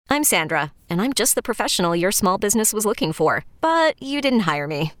I'm Sandra, and I'm just the professional your small business was looking for. But you didn't hire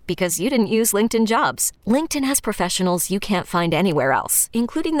me because you didn't use LinkedIn Jobs. LinkedIn has professionals you can't find anywhere else,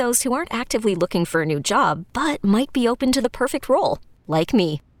 including those who aren't actively looking for a new job, but might be open to the perfect role, like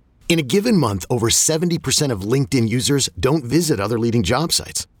me. In a given month, over 70% of LinkedIn users don't visit other leading job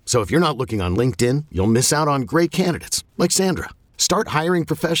sites. So if you're not looking on LinkedIn, you'll miss out on great candidates like Sandra. Start hiring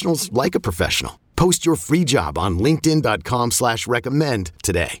professionals like a professional. Post your free job on linkedin.com/recommend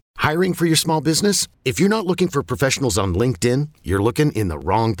today. Hiring for your small business? If you're not looking for professionals on LinkedIn, you're looking in the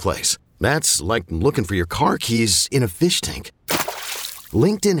wrong place. That's like looking for your car keys in a fish tank.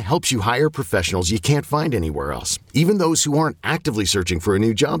 LinkedIn helps you hire professionals you can't find anywhere else, even those who aren't actively searching for a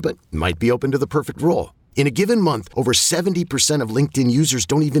new job but might be open to the perfect role. In a given month, over 70% of LinkedIn users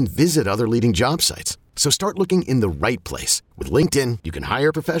don't even visit other leading job sites. So start looking in the right place. With LinkedIn, you can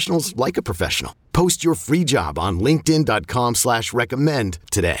hire professionals like a professional. Post your free job on linkedin.com/recommend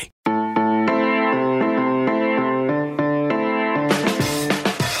today.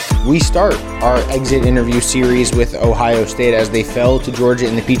 We start our exit interview series with Ohio State as they fell to Georgia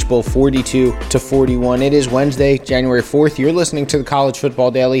in the Peach Bowl 42-41. It is Wednesday, January 4th. You're listening to the College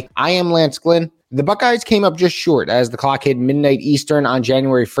Football Daily. I am Lance Glynn. The Buckeyes came up just short as the clock hit midnight Eastern on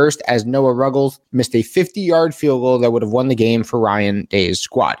January 1st as Noah Ruggles missed a 50-yard field goal that would have won the game for Ryan Day's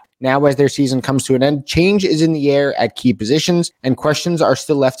squad. Now, as their season comes to an end, change is in the air at key positions, and questions are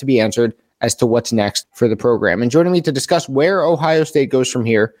still left to be answered as to what's next for the program. And joining me to discuss where Ohio State goes from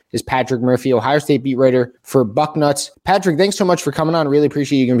here is Patrick Murphy, Ohio State beat writer for Bucknuts. Patrick, thanks so much for coming on. Really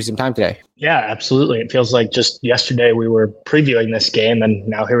appreciate you giving me some time today. Yeah, absolutely. It feels like just yesterday we were previewing this game, and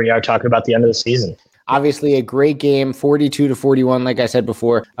now here we are talking about the end of the season. Obviously a great game, 42-41, like I said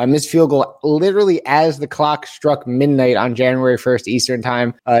before. A missed field goal literally as the clock struck midnight on January 1st Eastern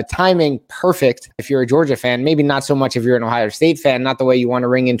time. Timing perfect if you're a Georgia fan. Maybe not so much if you're an Ohio State fan, not the way you want to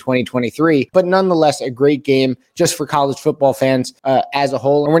ring in 2023. But nonetheless, a great game just for college football fans as a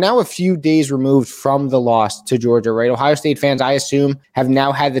whole. And we're now a few days removed from the loss to Georgia, right? Ohio State fans, I assume, have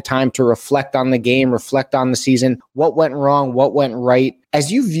now had the time to reflect on the game, reflect on the season. What went wrong? What went right? As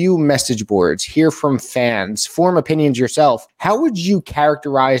you view message boards, hear from fans, form opinions yourself, how would you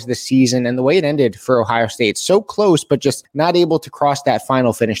characterize the season and the way it ended for Ohio State? So close, but just not able to cross that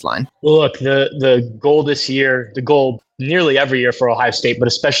final finish line. Well, look, the goal this year, the goal nearly every year for Ohio State, but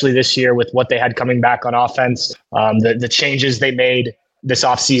especially this year with what they had coming back on offense, the changes they made this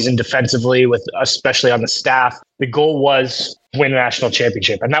offseason defensively, with especially on the staff, the goal was win a national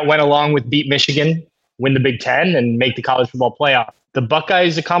championship. And that went along with beat Michigan, win the Big Ten, and make the college football playoff. The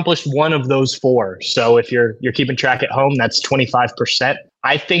Buckeyes accomplished one of those four. So if you're keeping track at home, that's 25%.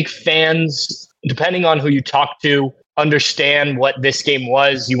 I think fans, depending on who you talk to, understand what this game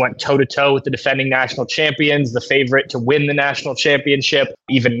was. You went toe-to-toe with the defending national champions, the favorite to win the national championship.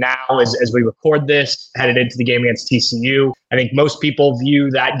 Even now, as we record this, headed into the game against TCU, I think most people view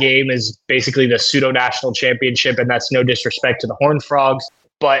that game as basically the pseudo-national championship, and that's no disrespect to the Horned Frogs.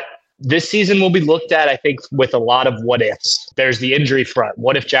 But this season will be looked at, I think, with a lot of what ifs. There's the injury front.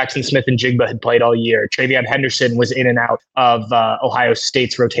 What if Jackson Smith and Jigba had played all year? TreVeyon Henderson was in and out of Ohio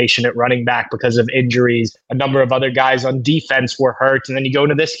State's rotation at running back because of injuries. A number of other guys on defense were hurt. And then you go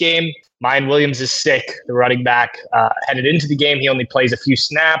into this game, Mayan Williams is sick, the running back. Headed into the game, he only plays a few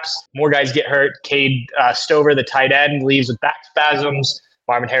snaps. More guys get hurt. Cade Stover, the tight end, leaves with back spasms.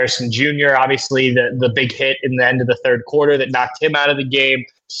 Marvin Harrison Jr., obviously the big hit in the end of the third quarter that knocked him out of the game.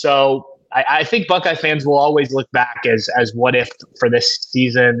 So I think Buckeye fans will always look back as what if for this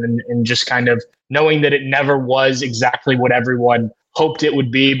season, and just kind of knowing that it never was exactly what everyone hoped it would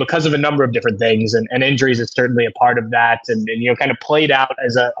be because of a number of different things, and injuries is certainly a part of that, and kind of played out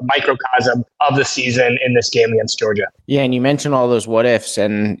as a microcosm of the season in this game against Georgia. Yeah, and you mentioned all those what ifs,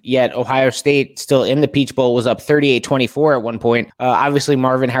 and yet Ohio State still in the Peach Bowl was up 38-24 at one point. Obviously,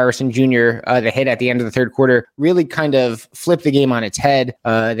 Marvin Harrison Jr., the hit at the end of the third quarter, really kind of flipped the game on its head.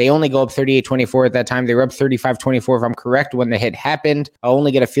 They only go up 38-24 at that time. They were up 35-24, if I'm correct, when the hit happened.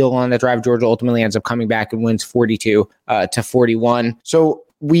 Only get a field goal on that drive. Georgia ultimately ends up coming back and wins 42-41. So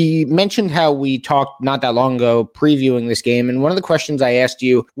we mentioned how we talked not that long ago previewing this game, and one of the questions I asked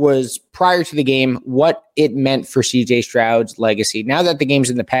you was prior to the game what it meant for CJ Stroud's legacy. Now that the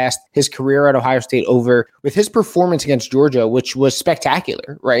game's in the past, his career at Ohio State over, with his performance against Georgia, which was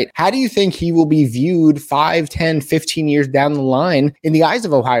spectacular, right? How do you think he will be viewed 5, 10, 15 years down the line in the eyes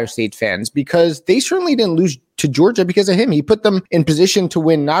of Ohio State fans? Because they certainly didn't lose to Georgia because of him. He put them in position to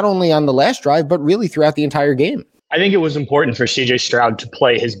win not only on the last drive, but really throughout the entire game. I think it was important for CJ Stroud to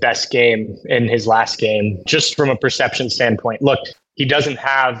play his best game in his last game, just from a perception standpoint. Look, he doesn't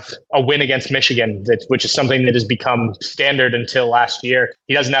have a win against Michigan, which is something that has become standard until last year.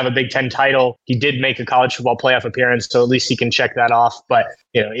 He doesn't have a Big Ten title. He did make a college football playoff appearance, so at least he can check that off. But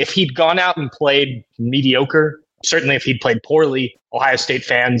if he'd gone out and played mediocre, certainly if he'd played poorly, Ohio State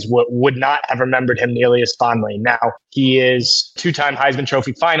fans would not have remembered him nearly as fondly. Now, he is two-time Heisman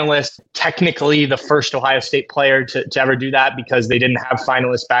Trophy finalist, technically the first Ohio State player to ever do that because they didn't have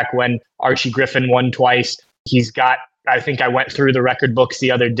finalists back when Archie Griffin won twice. He's got, I think I went through the record books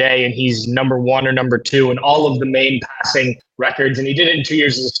the other day, and he's number 1 or number 2 in all of the main passing records. And he did it in 2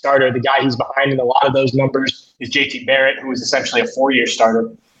 years as a starter. The guy he's behind in a lot of those numbers is JT Barrett, who was essentially a 4-year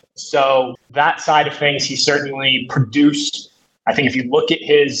starter. So that side of things, he certainly produced. I think if you look at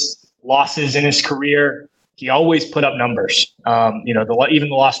his losses in his career, he always put up numbers. Even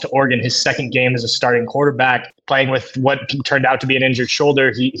the loss to Oregon, his second game as a starting quarterback, playing with what turned out to be an injured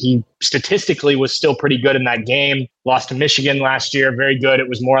shoulder, he statistically was still pretty good in that game. Lost to Michigan last year, very good. It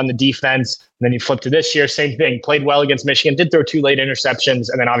was more on the defense. And then you flip to this year, same thing. Played well against Michigan, did throw 2 late interceptions,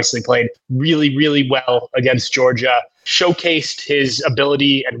 and then obviously played really, really well against Georgia. Showcased his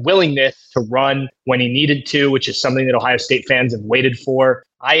ability and willingness to run when he needed to, which is something that Ohio State fans have waited for.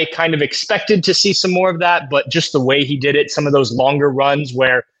 I kind of expected to see some more of that, but just the way he did it, some of those longer runs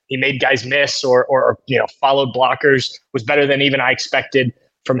where he made guys miss or followed blockers was better than even I expected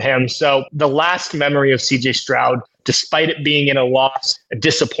from him. So the last memory of CJ Stroud, despite it being in a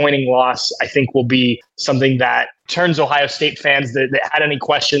disappointing loss, I think will be something that turns Ohio State fans that had any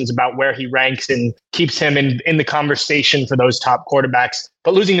questions about where he ranks and keeps him in the conversation for those top quarterbacks.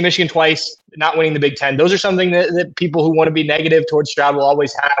 But losing to Michigan twice, not winning the Big Ten, those are something that people who want to be negative towards Stroud will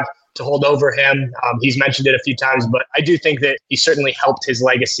always have to hold over him. He's mentioned it a few times, but I do think that he certainly helped his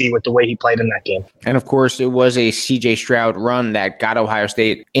legacy with the way he played in that game. And of course, it was a CJ Stroud run that got Ohio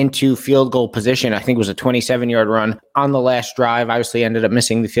State into field goal position. I think it was a 27-yard run on the last drive. Obviously ended up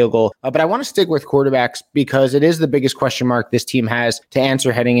missing the field goal. But I want to stick with quarterbacks because it is the biggest question mark this team has to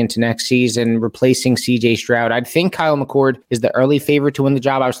answer heading into next season, replacing CJ Stroud. I think Kyle McCord is the early favorite to win the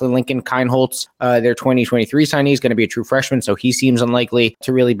job. Obviously, Lincoln Kienholz, their 2023 signee, is going to be a true freshman, so he seems unlikely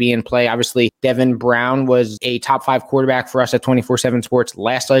to really be in play. Obviously, Devin Brown was a top 5 quarterback for us at 24/7 Sports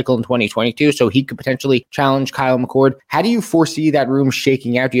last cycle in 2022, so he could potentially challenge Kyle McCord. How do you foresee that room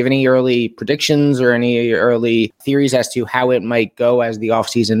shaking out? Do you have any early predictions or any early theories as to how it might go as the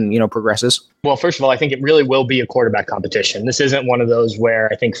offseason, progresses? Well, first of all, I think it really will be a quarterback competition. This isn't one of those where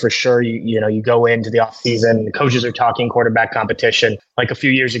I think for sure you go into the offseason, the coaches are talking quarterback competition. Like a few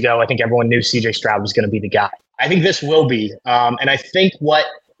years ago, I think everyone knew CJ Stroud was going to be the guy. I think this will be. And I think what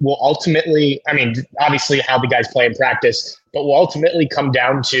will ultimately, obviously how the guys play in practice, but will ultimately come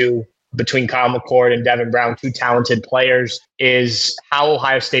down to, between Kyle McCord and Devin Brown, 2 talented players, is how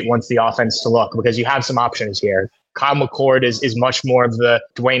Ohio State wants the offense to look, because you have some options here. Kyle McCord is much more of the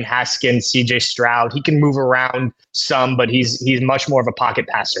Dwayne Haskins, CJ Stroud. He can move around some, but he's much more of a pocket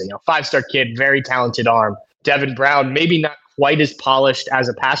passer. 5-star kid, very talented arm. Devin Brown, maybe not quite as polished as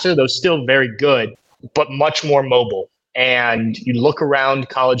a passer, though still very good, but much more mobile. And you look around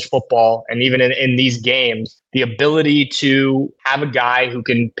college football, and even in these games, the ability to have a guy who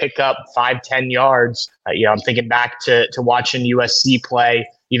can pick up 5-10 yards. I'm thinking back to watching USC play,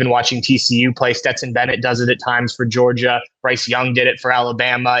 even watching TCU play. Stetson Bennett does it at times for Georgia. Bryce Young did it for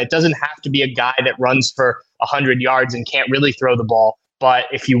Alabama. It doesn't have to be a guy that runs for 100 yards and can't really throw the ball. But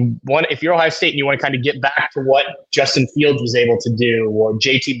if you're Ohio State and you want to kind of get back to what Justin Fields was able to do, or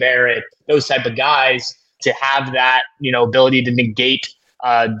JT Barrett, those type of guys, to have that, ability to negate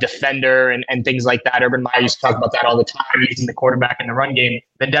defender and things like that. Urban Meyer used to talk about that all the time, using the quarterback in the run game.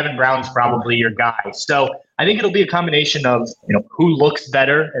 Then Devin Brown's probably your guy. So I think it'll be a combination of, who looks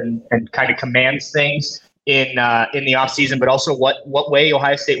better and kind of commands things in the offseason, but also what way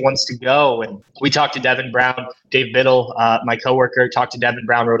Ohio State wants to go. And we talked to Devin Brown. Dave Biddle, my coworker, talked to Devin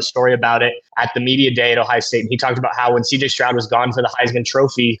Brown, wrote a story about it at the media day at Ohio State. And he talked about how when CJ Stroud was gone for the Heisman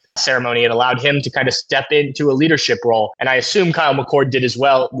Trophy ceremony, it allowed him to kind of step into a leadership role. And I assume Kyle McCord did as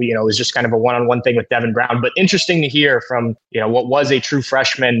well. It was just kind of a one-on-one thing with Devin Brown. But interesting to hear from, what was a true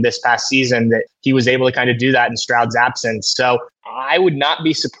freshman this past season, that he was able to kind of do that in Stroud's absence. So I would not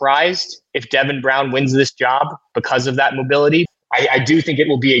be surprised if Devin Brown wins this job because of that mobility. I do think it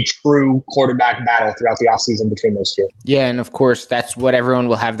will be a true quarterback battle throughout the offseason between those two. Yeah, and of course, that's what everyone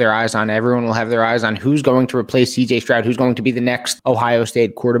will have their eyes on. Everyone will have their eyes on who's going to replace CJ Stroud, who's going to be the next Ohio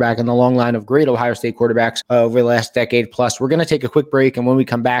State quarterback in the long line of great Ohio State quarterbacks over the last decade plus. We're going to take a quick break, and when we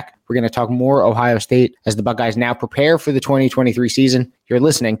come back, we're going to talk more Ohio State as the Buckeyes now prepare for the 2023 season. You're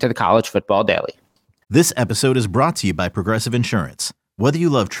listening to the College Football Daily. This episode is brought to you by Progressive Insurance. Whether you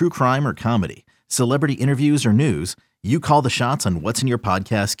love true crime or comedy, celebrity interviews or news, You call the shots on what's in your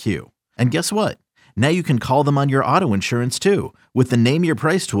podcast queue. And guess what? Now you can call them on your auto insurance too with the Name Your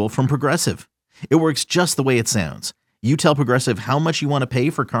Price tool from Progressive. It works just the way it sounds. You tell Progressive how much you want to pay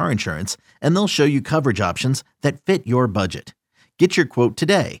for car insurance, and they'll show you coverage options that fit your budget. Get your quote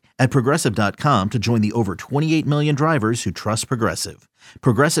today at Progressive.com to join the over 28 million drivers who trust Progressive.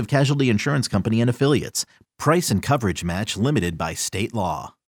 Progressive Casualty Insurance Company and Affiliates. Price and coverage match limited by state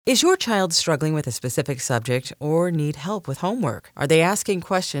law. Is your child struggling with a specific subject or need help with homework? Are they asking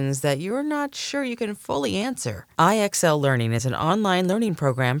questions that you're not sure you can fully answer? IXL Learning is an online learning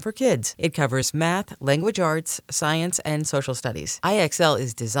program for kids. It covers math, language arts, science, and social studies. IXL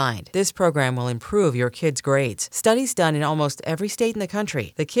is designed. This program will improve your kids' grades. Studies done in almost every state in the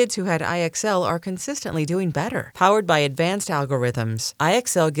country. The kids who had IXL are consistently doing better. Powered by advanced algorithms,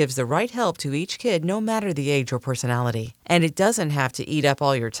 IXL gives the right help to each kid no matter the age or personality. And it doesn't have to eat up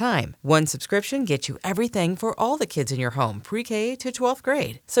all your time. One subscription gets you everything for all the kids in your home, pre-K to 12th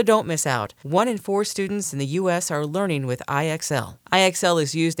grade. So don't miss out. 1 in 4 students in the U.S. are learning with IXL. IXL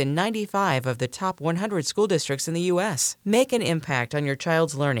is used in 95 of the top 100 school districts in the U.S. Make an impact on your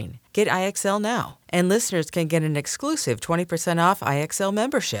child's learning. Get IXL now. And listeners can get an exclusive 20% off IXL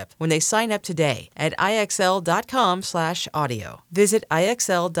membership when they sign up today at IXL.com/audio. Visit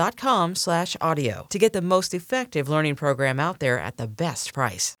IXL.com/audio to get the most effective learning program out there at the best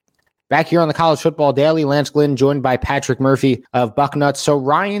price. Back here on the College Football Daily, Lance Glynn joined by Patrick Murphy of Bucknuts. So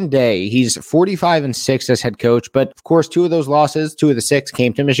Ryan Day, he's 45-6 as head coach, but of course, 2 of those losses, 2 of the 6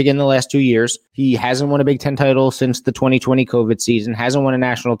 came to Michigan in the last 2 years. He hasn't won a Big Ten title since the 2020 COVID season, hasn't won a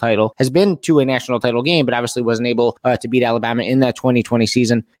national title, has been to a national title game, but obviously wasn't able to beat Alabama in that 2020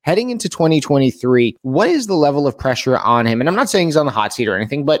 season. Heading into 2023, what is the level of pressure on him? And I'm not saying he's on the hot seat or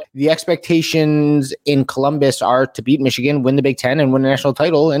anything, but the expectations in Columbus are to beat Michigan, win the Big Ten, and win a national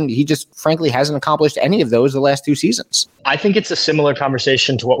title, and he just frankly hasn't accomplished any of those the last 2 seasons. I think it's a similar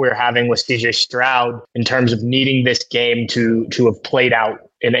conversation to what we were having with CJ Stroud in terms of needing this game to have played out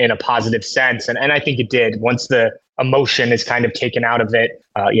in a positive sense. And I think it did. Once the emotion is kind of taken out of it,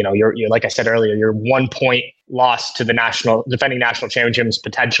 you're like I said earlier, you're 1 point loss to the defending national champions,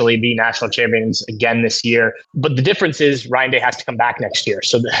 potentially the national champions again this year. But the difference is Ryan Day has to come back next year.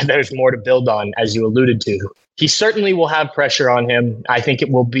 So there's more to build on, as you alluded to. He certainly will have pressure on him. I think it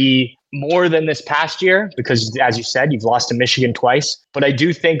will be more than this past year because, as you said, you've lost to Michigan twice. But I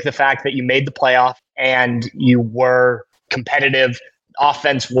do think the fact that you made the playoff and you were competitive,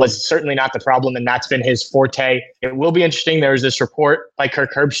 offense was certainly not the problem, and that's been his forte. It will be interesting. There was this report by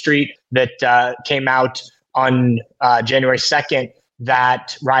Kirk Herbstreit that came out on January 2nd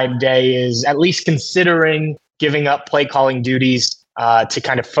that Ryan Day is at least considering giving up play calling duties to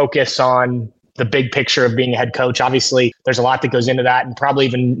kind of focus on the big picture of being a head coach. Obviously, there's a lot that goes into that, and probably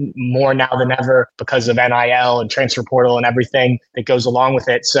even more now than ever because of NIL and transfer portal and everything that goes along with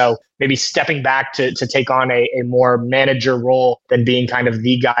it. So maybe stepping back to take on a more manager role than being kind of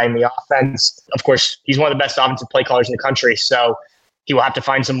the guy in the offense. Of course, he's one of the best offensive play callers in the country, so he will have to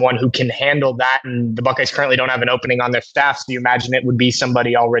find someone who can handle that. And the Buckeyes currently don't have an opening on their staff, so you imagine it would be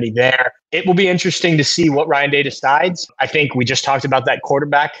somebody already there. It will be interesting to see what Ryan Day decides. I think we just talked about that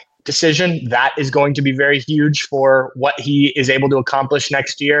quarterback decision. That is going to be very huge for what he is able to accomplish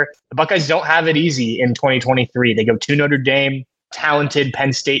next year. The Buckeyes don't have it easy in 2023. They go to Notre Dame, talented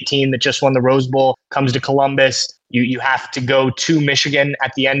Penn State team that just won the Rose Bowl, comes to Columbus. You have to go to Michigan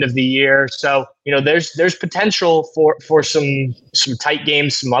at the end of the year. So, there's potential for some tight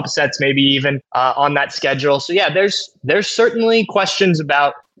games, some upsets, maybe even on that schedule. So yeah, there's certainly questions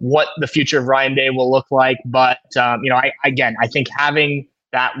about what the future of Ryan Day will look like. But, I think having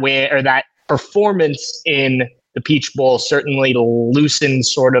that win or that performance in the Peach Bowl certainly loosened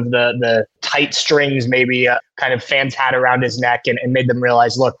sort of the tight strings maybe kind of fans had around his neck and made them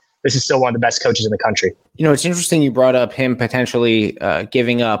realize, look, this is still one of the best coaches in the country. It's interesting you brought up him potentially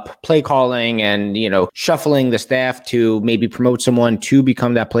giving up play calling and, shuffling the staff to maybe promote someone to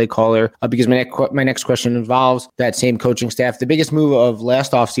become that play caller, because my next question involves that same coaching staff. The biggest move of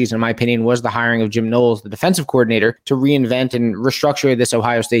last offseason, in my opinion, was the hiring of Jim Knowles, the defensive coordinator, to reinvent and restructure this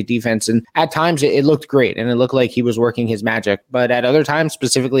Ohio State defense. And at times it looked great and it looked like he was working his magic. But at other times,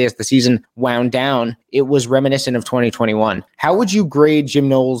 specifically as the season wound down, it was reminiscent of 2021. How would you grade Jim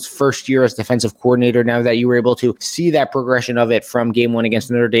Knowles' first year as defensive coordinator now that you were able to see that progression of it from game 1 against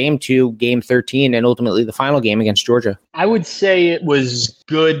Notre Dame to game 13 and ultimately the final game against Georgia? I would say it was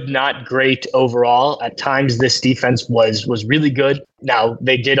good, not great overall. At times, this defense was really good. Now,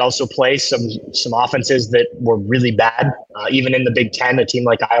 they did also play some offenses that were really bad, even in the Big Ten, a team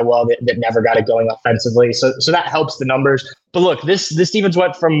like Iowa that never got it going offensively. So that helps the numbers. But look, this defense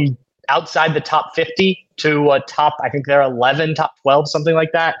went from outside the top 50 to top, I think they're 11, top 12, something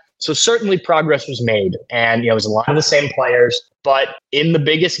like that. So certainly progress was made, and it was a lot of the same players. But in the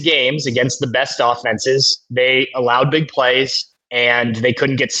biggest games against the best offenses, they allowed big plays and they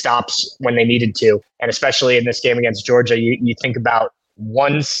couldn't get stops when they needed to. And especially in this game against Georgia, you think about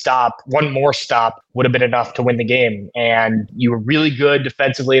one more stop would have been enough to win the game. And you were really good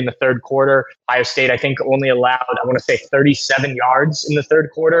defensively in the third quarter. Ohio State, I think, only allowed, 37 yards in the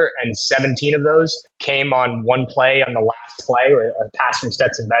third quarter, and 17 of those came on one play on the last play, or a pass from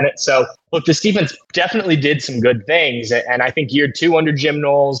Stetson Bennett. So, look, this defense definitely did some good things. And I think year 2 under Jim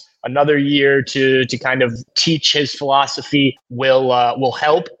Knowles, another year to kind of teach his philosophy will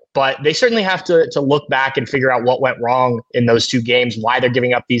help. But they certainly have to look back and figure out what went wrong in those 2 games, why they're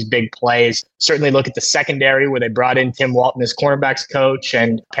giving up these big plays. Certainly look at the secondary, where they brought in Tim Walton as cornerbacks coach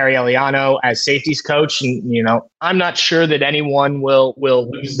and Perry Eliano as safeties coach. And, I'm not sure that anyone will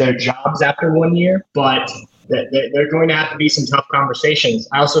lose their jobs after 1 year, but they're going to have to be some tough conversations.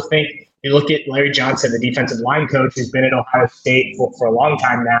 I also think you look at Larry Johnson, the defensive line coach who's been at Ohio State for a long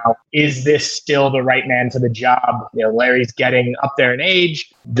time now. Is this still the right man for the job? Larry's getting up there in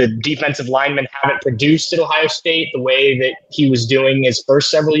age. The defensive linemen haven't produced at Ohio State the way that he was doing his first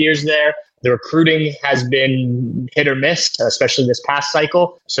several years there. The recruiting has been hit or miss, especially this past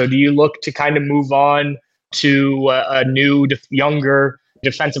cycle. So do you look to kind of move on to a new, younger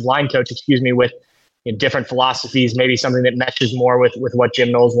defensive line coach, with different philosophies, maybe something that meshes more with what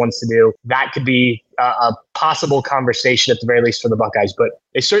Jim Knowles wants to do? That could be a possible conversation at the very least for the Buckeyes, but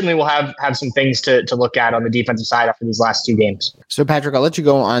they certainly will have some things to look at on the defensive side after these last 2 games. So Patrick, I'll let you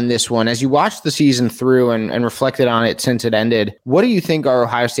go on this one. As you watched the season through and reflected on it since it ended, what do you think are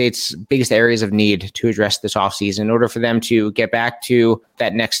Ohio State's biggest areas of need to address this offseason in order for them to get back to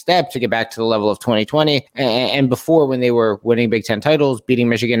that next step, to get back to the level of 2020 and before, when they were winning Big Ten titles, beating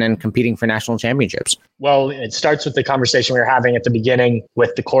Michigan, and competing for national championships? Well, it starts with the conversation we were having at the beginning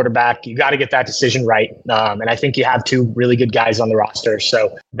with the quarterback. You got to get that decision right. And I think you have 2 really good guys on the roster.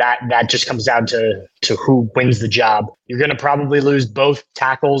 So that just comes down to who wins the job. You're going to probably lose both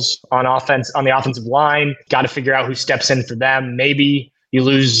tackles on the offensive line. Got to figure out who steps in for them. Maybe you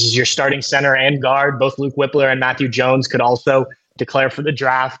lose your starting center and guard. Both Luke Whippler and Matthew Jones could also declare for the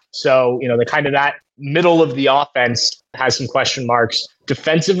draft. So, the kind of that middle of the offense has some question marks.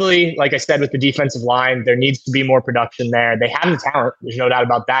 Defensively, like I said, with the defensive line, there needs to be more production there. They have the talent. There's no doubt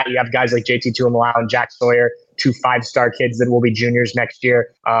about that. You have guys like JT Tuimoloau and Jack Sawyer, 2 5-star kids that will be juniors next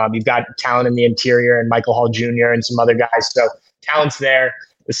year. You've got talent in the interior and Michael Hall Jr. and some other guys. So talent's there.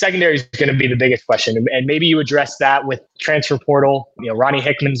 The secondary is going to be the biggest question. And maybe you address that with transfer portal. Ronnie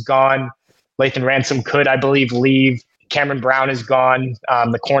Hickman's gone. Lathan Ransom could, I believe, leave. Cameron Brown is gone,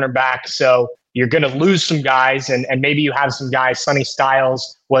 the cornerback. So you're going to lose some guys, and maybe you have some guys. Sonny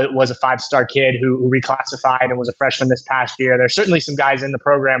Styles was a 5-star kid who reclassified and was a freshman this past year. There's certainly some guys in the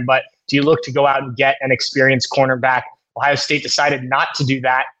program, but do you look to go out and get an experienced cornerback? Ohio State decided not to do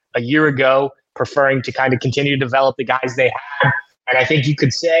that a year ago, preferring to kind of continue to develop the guys they had. And I think you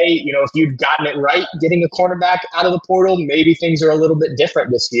could say, if you'd gotten it right, getting a cornerback out of the portal, maybe things are a little bit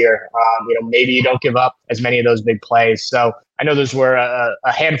different this year. Maybe you don't give up as many of those big plays. So I know those were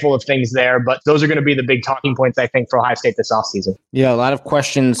a handful of things there, but those are going to be the big talking points, I think, for Ohio State this offseason. Yeah, a lot of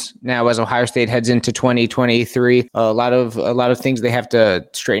questions now as Ohio State heads into 2023. A lot of things they have to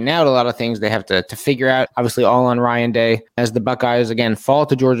straighten out, a lot of things they have to figure out. Obviously, all on Ryan Day as the Buckeyes, again, fall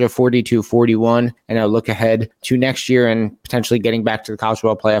to Georgia 42-41, and now look ahead to next year and potentially getting back to the college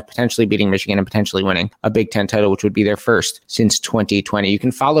football playoff, potentially beating Michigan, and potentially winning a Big Ten title, which would be their first since 2020. You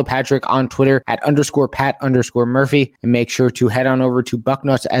can follow Patrick on Twitter at @Pat_Murphy, and make sure to head on over to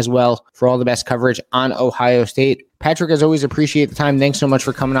Bucknuts as well for all the best coverage on Ohio State. Patrick, as always, appreciate the time. Thanks so much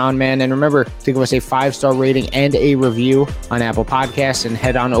for coming on, man. And remember to give us a 5-star rating and a review on Apple Podcasts, and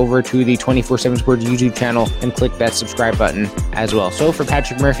head on over to the 24/7 Sports YouTube channel and click that subscribe button as well. So for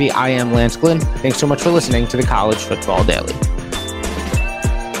Patrick Murphy, I am Lance Glynn. Thanks so much for listening to the College Football Daily.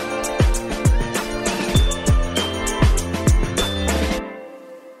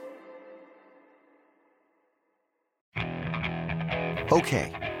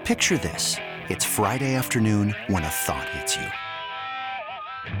 Okay, picture this. It's Friday afternoon when a thought hits you.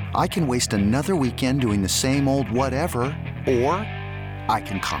 I can waste another weekend doing the same old whatever, or I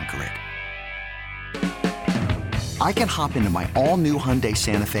can conquer it. I can hop into my all-new Hyundai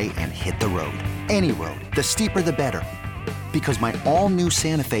Santa Fe and hit the road. Any road. The steeper, the better. Because my all-new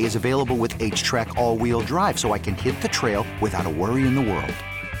Santa Fe is available with H-Track all-wheel drive, so I can hit the trail without a worry in the world.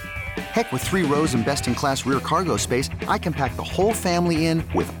 Heck, with 3 rows and best-in-class rear cargo space, I can pack the whole family in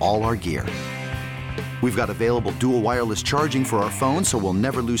with all our gear. We've got available dual wireless charging for our phones, so we'll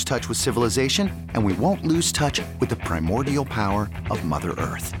never lose touch with civilization, and we won't lose touch with the primordial power of Mother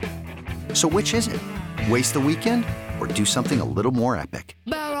Earth. So which is it? Waste the weekend or do something a little more epic?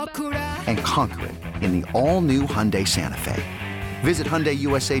 And conquer it in the all-new Hyundai Santa Fe. Visit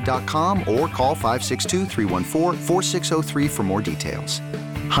HyundaiUSA.com or call 562-314-4603 for more details.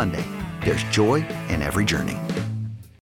 Hyundai, there's joy in every journey.